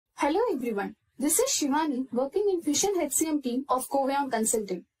Hello everyone, this is Shivani working in Fusion HCM team of Kovaion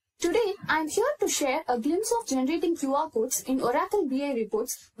Consulting. Today I am here to share a glimpse of generating QR codes in Oracle BI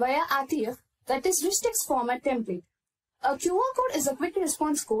reports via RTF, that is rich text format template. A QR code is a quick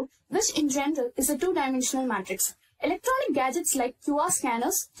response code which in general is a two-dimensional matrix. Electronic gadgets like QR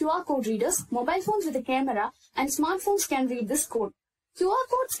scanners, QR code readers, mobile phones with a camera and smartphones can read this code. QR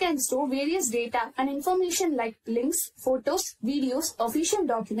codes can store various data and information like links, photos, videos, official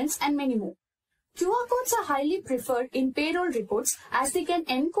documents, and many more. QR codes are highly preferred in payroll reports as they can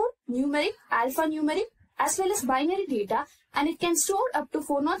encode numeric, alphanumeric, as well as binary data, and it can store up to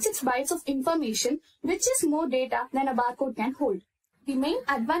 406 bytes of information, which is more data than a barcode can hold. The main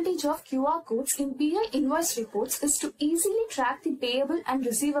advantage of QR codes in BI Invoice reports is to easily track the payable and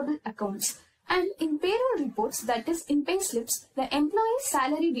receivable accounts. And in payroll reports, that is in pay slips, the employee's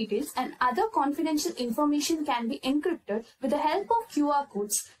salary details and other confidential information can be encrypted with the help of QR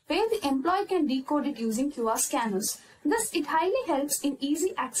codes, where the employee can decode it using QR scanners. Thus, it highly helps in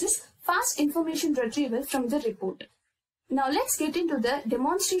easy access, fast information retrieval from the report. Now let's get into the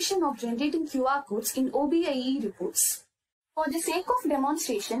demonstration of generating QR codes in OBIE reports. For the sake of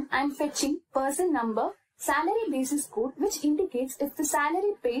demonstration, I am fetching person number, salary basis code, which indicates if the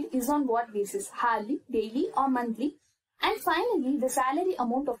salary paid is on what basis, hourly, daily or monthly, and finally the salary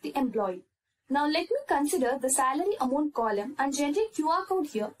amount of the employee. Now let me consider the salary amount column and generate QR code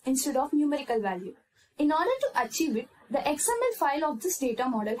here instead of numerical value. In order to achieve it, the XML file of this data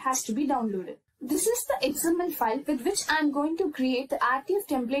model has to be downloaded. This is the XML file with which I am going to create the RTF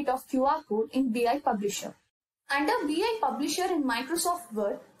template of QR code in BI Publisher. Under BI Publisher in Microsoft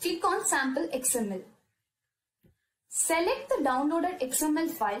Word, click on Sample XML. Select the downloaded XML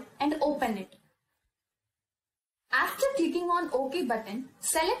file and open it. After clicking on OK button,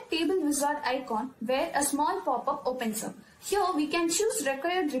 select Table Wizard icon where a small pop-up opens up. Here we can choose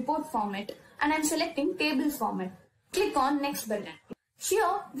required report format and I am selecting table format. Click on Next button.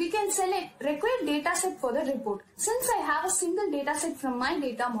 Here we can select required dataset for the report. Since I have a single dataset from my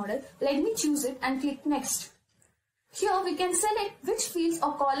data model, let me choose it and click Next. Here we can select which fields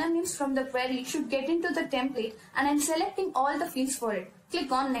or column names from the query should get into the template and I am selecting all the fields for it.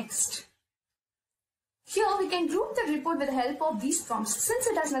 Click on Next. Here we can group the report with the help of these prompts. Since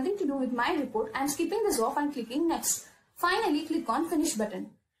it has nothing to do with my report, I am skipping this off and clicking Next. Finally, click on Finish button.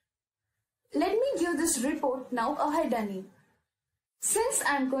 Let me give this report now a header name. Since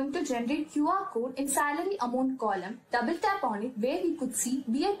I am going to generate QR code in salary amount column, double tap on it where we could see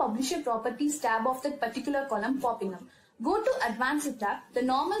BI Publisher Properties tab of that particular column popping up. Go to Advanced tab, the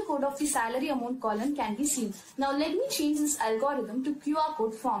normal code of the salary amount column can be seen. Now let me change this algorithm to QR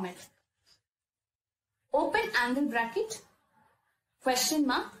code format. Open angle bracket, question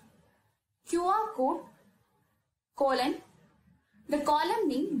mark, QR code, colon, the column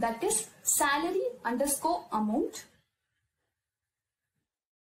name that is salary underscore amount,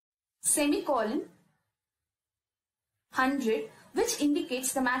 semicolon, 100, which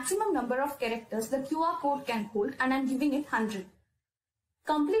indicates the maximum number of characters the QR code can hold and I am giving it 100.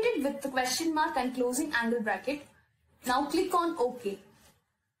 Completed with the question mark and closing angle bracket. Now click on OK.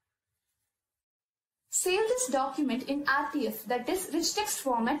 Save this document in RTF, that is rich text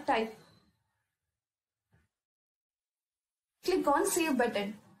format type. Click on Save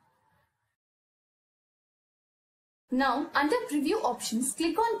button. Now, under Preview options,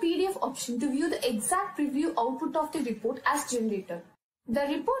 click on PDF option to view the exact preview output of the report as generated. The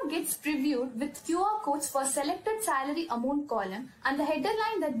report gets previewed with QR codes for selected salary amount column and the header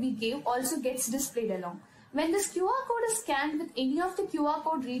line that we gave also gets displayed along. When this QR code is scanned with any of the QR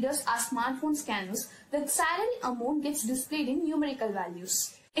code readers or smartphone scanners, the salary amount gets displayed in numerical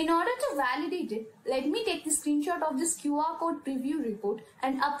values. In order to validate it, let me take the screenshot of this QR code preview report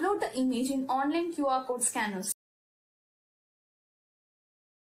and upload the image in online QR code scanners.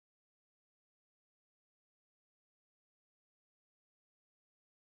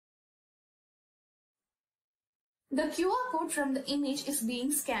 The QR code from the image is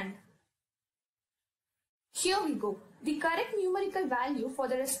being scanned. Here we go. The correct numerical value for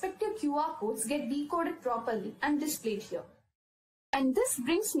the respective QR codes get decoded properly and displayed here. And this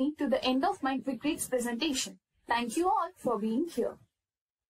brings me to the end of my QuickReads presentation. Thank you all for being here.